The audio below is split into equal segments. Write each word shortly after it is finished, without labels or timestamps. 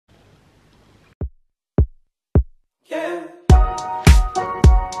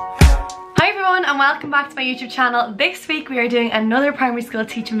welcome back to my YouTube channel. This week we are doing another primary school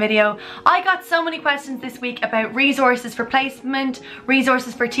teaching video. I got so many questions this week about resources for placement,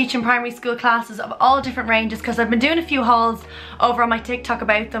 resources for teaching primary school classes of all different ranges, because I've been doing a few hauls over on my TikTok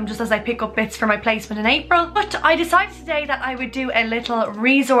about them just as I pick up bits for my placement in April. But I decided today that I would do a little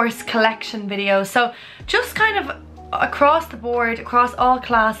resource collection video. So just kind of across the board, across all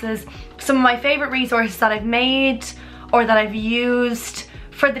classes, some of my favourite resources that I've made or that I've used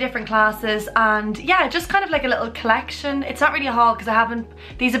for the different classes, and yeah, just kind of like a little collection. It's not really a haul because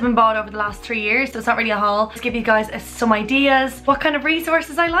these have been bought over the last 3 years, so it's not really a haul. Just give you guys some ideas what kind of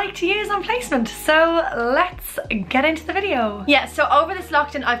resources I like to use on placement. So let's get into the video. Yeah, so over this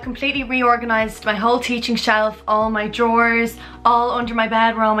lockdown I've completely reorganized my whole teaching shelf, all my drawers, all under my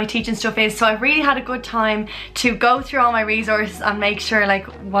bed where all my teaching stuff is. So I've really had a good time to go through all my resources and make sure like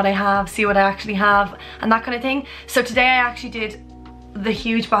what I have, see what I actually have and that kind of thing. So today I actually did the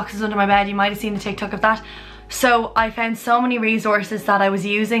huge boxes under my bed. You might have seen the TikTok of that. So I found so many resources that I was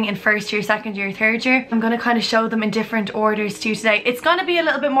using in first year, second year, third year. I'm going to kind of show them in different orders to you today. It's going to be a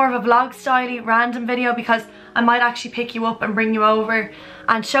little bit more of a vlog style random video because I might actually pick you up and bring you over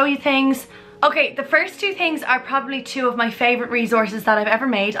and show you things. Okay, the first two things are probably two of my favourite resources that I've ever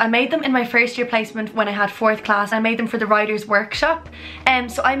made. I made them in my first year placement when I had 4th class. I made them for the writer's workshop.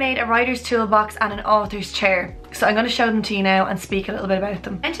 So I made a writer's toolbox and an author's chair. So I'm going to show them to you now and speak a little bit about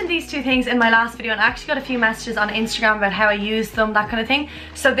them. I mentioned these two things in my last video and I actually got a few messages on Instagram about how I used them, that kind of thing.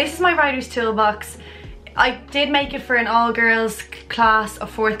 So this is my writer's toolbox. I did make it for an all-girls class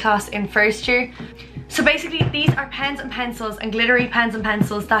of 4th class in first year. So basically these are pens and pencils and glittery pens and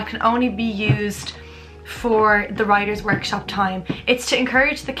pencils that can only be used for the writer's workshop time. It's to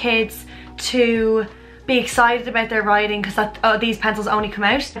encourage the kids to be excited about their writing because these pencils only come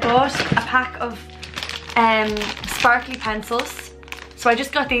out. I bought a pack of sparkly pencils. So I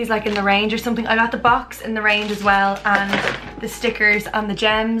just got these like in the range or something. I got the box in the range as well and the stickers and the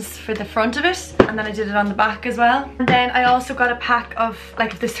gems for the front of it, and then I did it on the back as well. And then I also got a pack of,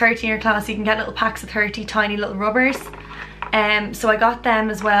 like if there's 30 in your class you can get little packs of 30 tiny little rubbers. So I got them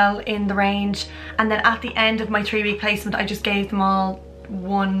as well in the range, and then at the end of my 3-week placement I just gave them all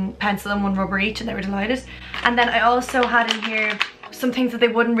one pencil and one rubber each and they were delighted. And then I also had in here some things that they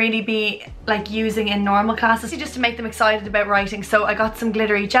wouldn't really be like using in normal classes just to make them excited about writing. So I got some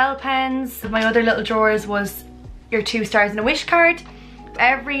glittery gel pens. My other little drawers was your 2 stars and a wish card.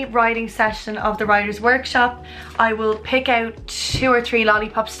 Every writing session of the writer's workshop I will pick out 2 or 3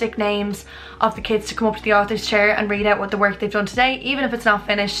 lollipop stick names of the kids to come up to the author's chair and read out what the work they've done today. Even if it's not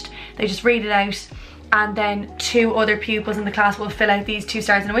finished, they just read it out, and then 2 other pupils in the class will fill out these 2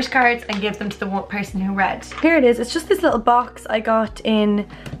 stars and a wish cards and give them to the one person who read. Here it is. It's just this little box I got in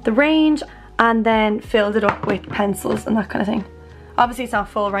the range and then filled it up with pencils and that kind of thing. Obviously it's not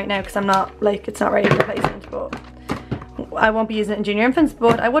full right now because I'm not, like, it's not ready for placement, but I won't be using it in junior infants.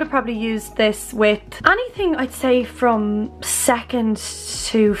 But I would have probably used this with anything I'd say from 2nd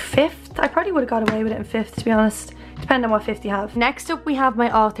to 5th. I probably would have got away with it in 5th, to be honest, depending on what 50 you have. Next up we have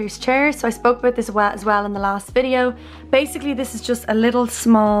my author's chair. So I spoke about this as well in the last video. Basically this is just a little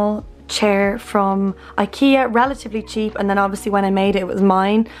small chair from IKEA, relatively cheap, and then obviously when I made it, it was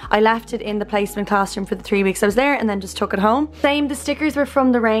mine. I left it in the placement classroom for the 3 weeks I was there and then just took it home. Same, the stickers were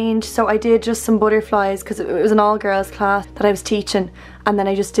from the range, so I did just some butterflies because it was an all-girls class that I was teaching, and then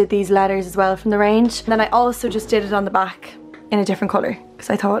I just did these letters as well from the range. And then I also just did it on the back in a different colour because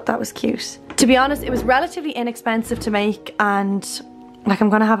I thought that was cute. To be honest, it was relatively inexpensive to make, and like I'm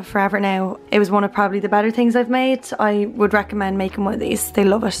gonna have it forever now. It was one of probably the better things I've made. I would recommend making one of these. They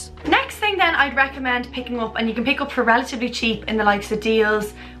love it. Next thing then I'd recommend picking up, and you can pick up for relatively cheap in the likes of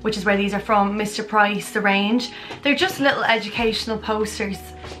Deals, which is where these are from, Mr. Price, the range. They're just little educational posters.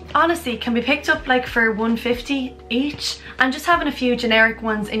 Honestly, can be picked up like for $1.50 each, and just having a few generic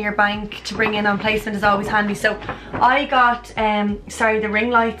ones in your bank to bring in on placement is always handy. So I got, sorry, the ring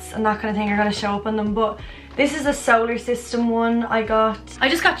lights and that kind of thing are gonna show up on them, but this is a solar system one I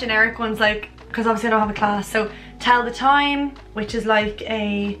just got generic ones, like, because obviously I don't have a class. So Tell the Time, which is like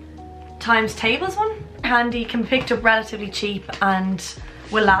a times tables one. Handy, can be picked up relatively cheap and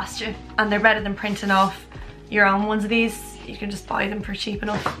will last you. And they're better than printing off your own ones of these. You can just buy them for cheap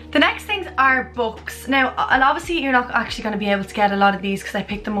enough. The next things are books. Now, and obviously you're not actually going to be able to get a lot of these because I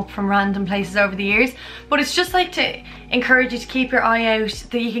picked them up from random places over the years, but it's just like to encourage you to keep your eye out,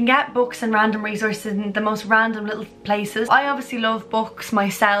 that you can get books and random resources in the most random little places. I obviously love books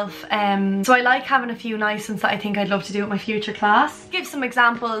myself, so I like having a few nice ones that I think I'd love to do with my future class. Give some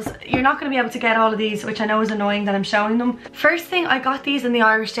examples. You're not going to be able to get all of these, which I know is annoying that I'm showing them. First thing, I got these in the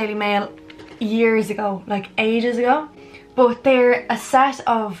Irish Daily Mail years ago, like ages ago. but they're a set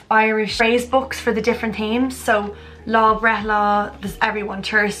of Irish phrase books for the different themes. So law, brethlaw, there's everyone,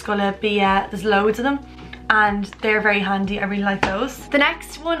 Tursculla, Bia, there's loads of them. And they're very handy. I really like those. The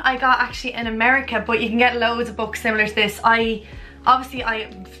next one I got actually in America, but you can get loads of books similar to this. I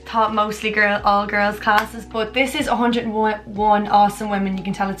taught mostly all girls classes, but this is 101 Awesome Women. You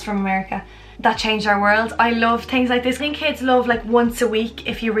can tell it's from America. That changed our world. I love things like this. I think kids love like once a week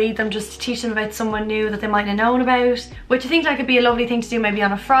if you read them, just to teach them about someone new that they might have known about, which I think like could be a lovely thing to do maybe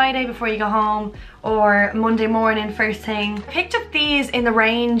on a Friday before you go home, or Monday morning first thing. I picked up these in the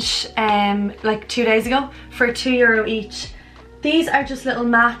range like 2 days ago for €2 each. These are just little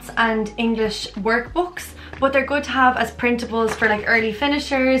maths and English workbooks, but they're good to have as printables for like early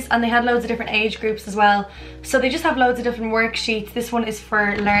finishers, and they had loads of different age groups as well. So they just have loads of different worksheets. This one is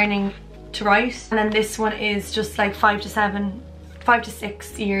for learning to write, and then this one is just like 5 to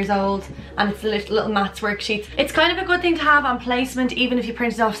 6 years old, and it's a little maths worksheet. It's kind of a good thing to have on placement, even if you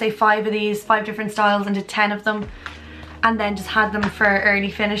printed off say 5 of these, 5 different styles, and did 10 of them, and then just had them for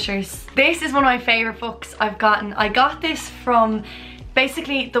early finishers. This is one of my favorite books I've gotten. I got this from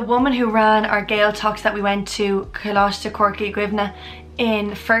basically the woman who ran our Gael talks that we went to, Coláiste Corky Gwivna,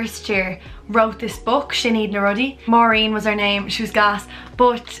 in first year, wrote this book, Sinead na Ruddy. Maureen was her name, she was gas,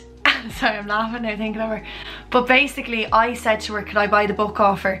 but sorry, I'm laughing now thinking of her. But basically I said to her, could I buy the book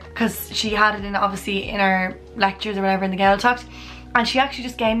off her? Because she had it in, obviously, in our lectures or whatever in the Gael talks. And she actually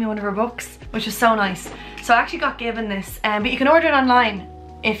just gave me one of her books, which was so nice. So I actually got given this, but you can order it online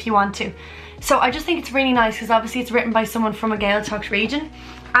if you want to. So I just think it's really nice because obviously it's written by someone from a Gael talks region.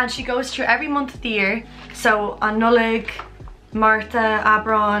 And she goes through every month of the year. So on Nullig, Martha,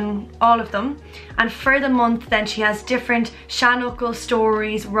 Abron, all of them, and for the month then she has different Shanukal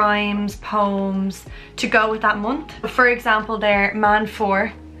stories, rhymes, poems to go with that month. For example there, Man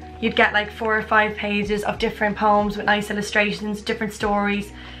 4, you'd get like 4 or 5 pages of different poems with nice illustrations, different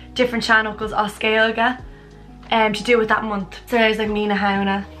stories, different Shanukals, Oscailga, to do with that month. So there's like Mina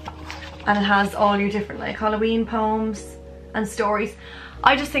Hauna, and it has all your different like Halloween poems and stories.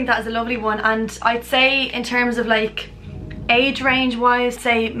 I just think that is a lovely one, and I'd say in terms of like age range wise,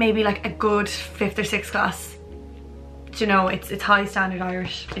 say maybe like a good 5th or 6th class. Do you know, it's high standard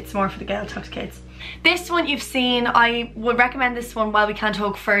Irish. It's more for the Gael talks kids. This one you've seen. I would recommend this one, While We Can't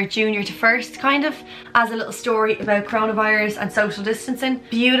Hug, for junior to first, kind of as a little story about coronavirus and social distancing.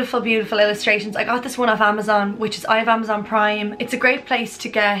 Beautiful, beautiful illustrations. I got this one off Amazon, which is, I have Amazon Prime. It's a great place to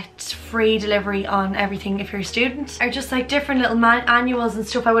get free delivery on everything if you're a student. Or just like different little annuals and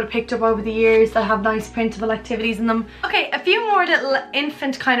stuff I would have picked up over the years that have nice printable activities in them. Okay, a few more little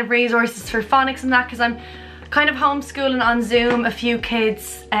infant kind of resources for phonics and that, because I'm kind of homeschooling on Zoom a few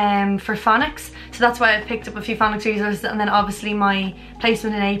kids for phonics, so that's why I've picked up a few phonics resources, and then obviously my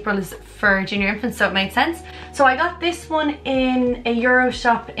placement in April is for junior infants, so it made sense. So I got this one in a Euro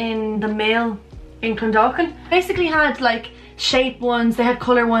shop in the Moll in Clondalkin. Basically had like shape ones, they had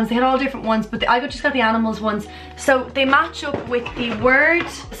colour ones, they had all different ones, but I just got the animals ones. So they match up with the word,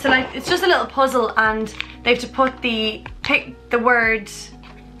 so like it's just a little puzzle, and they have to put pick the word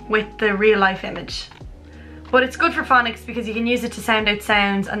with the real life image. But it's good for phonics because you can use it to sound out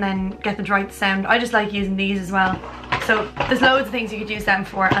sounds and then get them to write the sound. I just like using these as well. So there's loads of things you could use them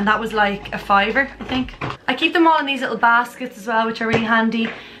for, and that was like a £5, I think. I keep them all in these little baskets as well, which are really handy.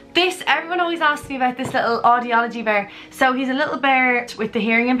 This, everyone always asks me about this little audiology bear. So he's a little bear with the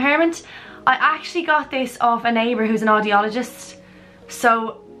hearing impairment. I actually got this off a neighbour who's an audiologist.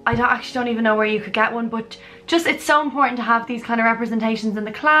 So I actually don't even know where you could get one, but just it's so important to have these kind of representations in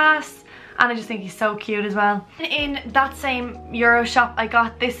the class. And I just think he's so cute as well. In that same Euro shop, I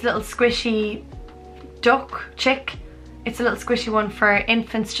got this little squishy chick. It's a little squishy one for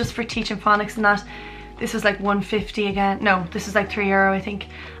infants, just for teaching phonics and that. This was like $1.50 again. No, this was like €3, I think.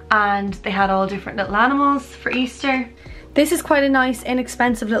 And they had all different little animals for Easter. This is quite a nice,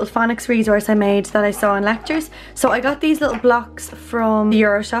 inexpensive little phonics resource I made that I saw in lectures. So I got these little blocks from the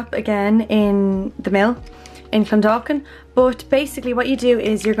Euro shop again in the Moll in Clondalkin. But basically what you do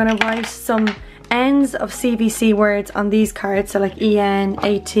is you're going to write some ends of CVC words on these cards, so like EN,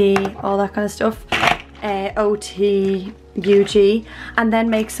 AT, all that kind of stuff, OT, UG, and then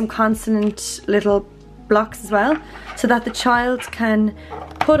make some consonant little blocks as well, so that the child can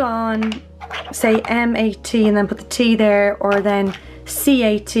put on, say, MAT and then put the T there, or then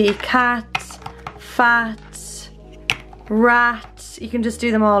CAT, cat, fat, rat. You can just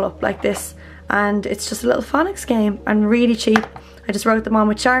do them all up like this. And it's just a little phonics game and really cheap. I just wrote them on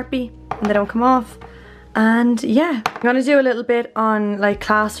with Sharpie and they don't come off. And yeah, I'm gonna do a little bit on like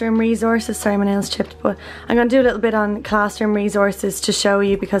classroom resources. Sorry, my nails chipped, but I'm gonna do a little bit on classroom resources to show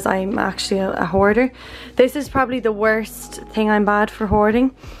you, because I'm actually a hoarder. This is probably the worst thing I'm bad for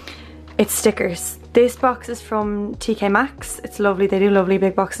hoarding. It's stickers. This box is from TK Maxx. It's lovely. They do lovely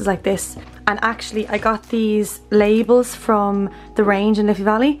big boxes like this. And actually I got these labels from the range in Liffey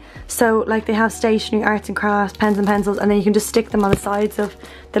Valley. So like they have stationery, arts and crafts, pens and pencils, and then you can just stick them on the sides of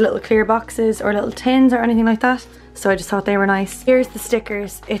the little clear boxes or little tins or anything like that. So I just thought they were nice. Here's the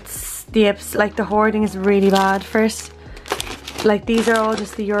stickers. It's the Ips. Like the hoarding is really bad first. Like these are all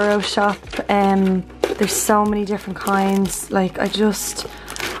just the Euro shop. There's so many different kinds. Like I just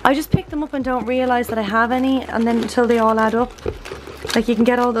pick them up and don't realise that I have any, and then until they all add up. Like you can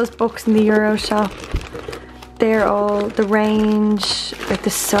get all those books in the Euro shop. They're all the range. Like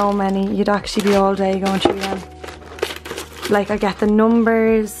there's so many. You'd actually be all day going through them. Like I get the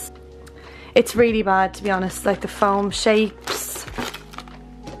numbers. It's really bad, to be honest. Like the foam shapes,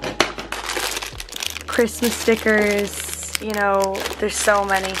 Christmas stickers, you know, there's so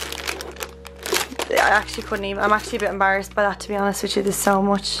many. I actually couldn't even, I'm actually a bit embarrassed by that, to be honest with you. There's so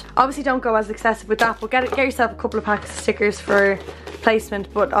much. Obviously don't go as excessive with that, but get yourself a couple of packs of stickers for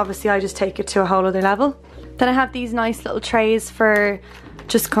placement, but obviously I just take it to a whole other level. Then I have these nice little trays for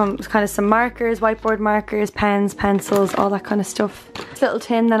just kind of some markers, whiteboard markers, pens, pencils, all that kind of stuff. This little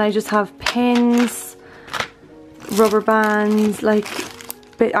tin, then I just have pins, rubber bands, like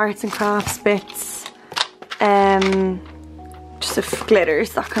arts and crafts bits, just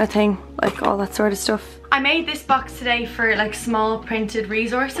glitters, that kind of thing, like all that sort of stuff. I made this box today for like small printed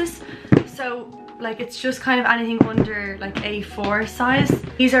resources, so like it's just kind of anything under like A4 size.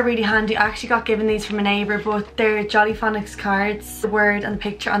 These are really handy. I actually got given these from a neighbour, but they're Jolly Phonics cards. The word and the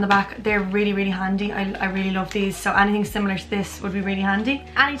picture on the back, they're really handy. I really love these, so anything similar to this would be really handy.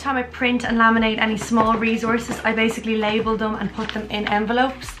 Anytime I print and laminate any small resources, I basically label them and put them in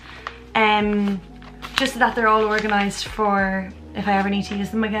envelopes, just so that they're all organised for if I ever need to use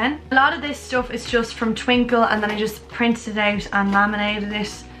them again. A lot of this stuff is just from Twinkle, and then I just printed it out and laminated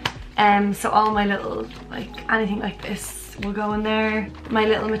it. So all my little, like anything like this will go in there. My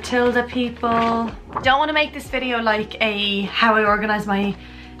little Matilda people. Don't want to make this video like a how I organise my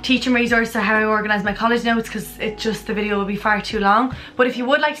teaching resource or how I organise my college notes, because the video will be far too long. But if you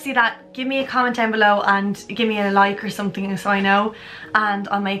would like to see that, give me a comment down below and give me a like or something so I know, and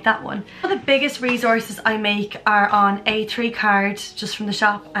I'll make that one. The biggest resources I make are on A3 cards just from the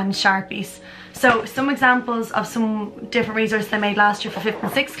shop and Sharpies. So some examples of some different resources I made last year for 5th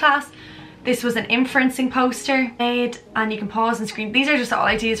and 6th class. This was an inferencing poster made, and you can pause and screen. These are just all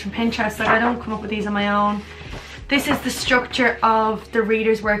ideas from Pinterest, so I don't come up with these on my own. This is the structure of the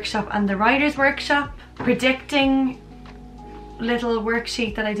Reader's Workshop and the Writer's Workshop. Predicting little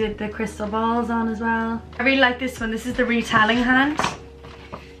worksheet that I did the crystal balls on as well. I really like this one. This is the retelling hand.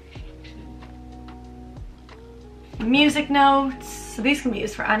 Music notes. So these can be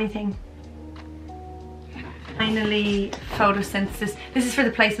used for anything. Finally, photosynthesis. This is for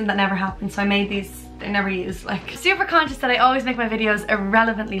the placement that never happened, so I made these. They're never used. Like, super conscious that I always make my videos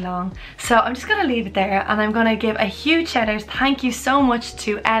irrelevantly long, so I'm just gonna leave it there, and I'm gonna give a huge shout out. Thank you so much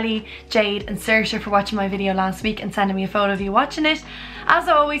to Ellie, Jade and Saoirse for watching my video last week and sending me a photo of you watching it. As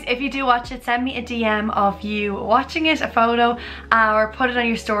always, if you do watch it, send me a DM of you watching it, a photo, or put it on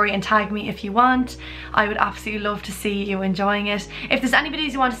your story and tag me if you want. I would absolutely love to see you enjoying it. If there's any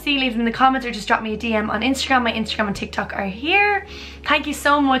videos you want to see, leave them in the comments or just drop me a DM on Instagram. My Instagram and TikTok are here. Thank you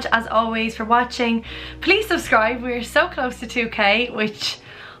so much as always for watching. Please subscribe. We're so close to 2K, which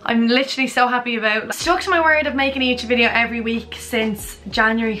I'm literally so happy about. Stuck to my word of making a YouTube video every week since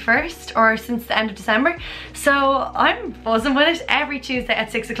January 1st, or since the end of December. So I'm buzzing with it. Every Tuesday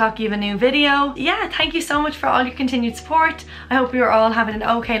at 6 o'clock you have a new video. Yeah, thank you so much for all your continued support. I hope you're all having an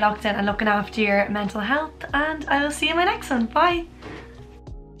okay lockdown and looking after your mental health, and I will see you in my next one. Bye.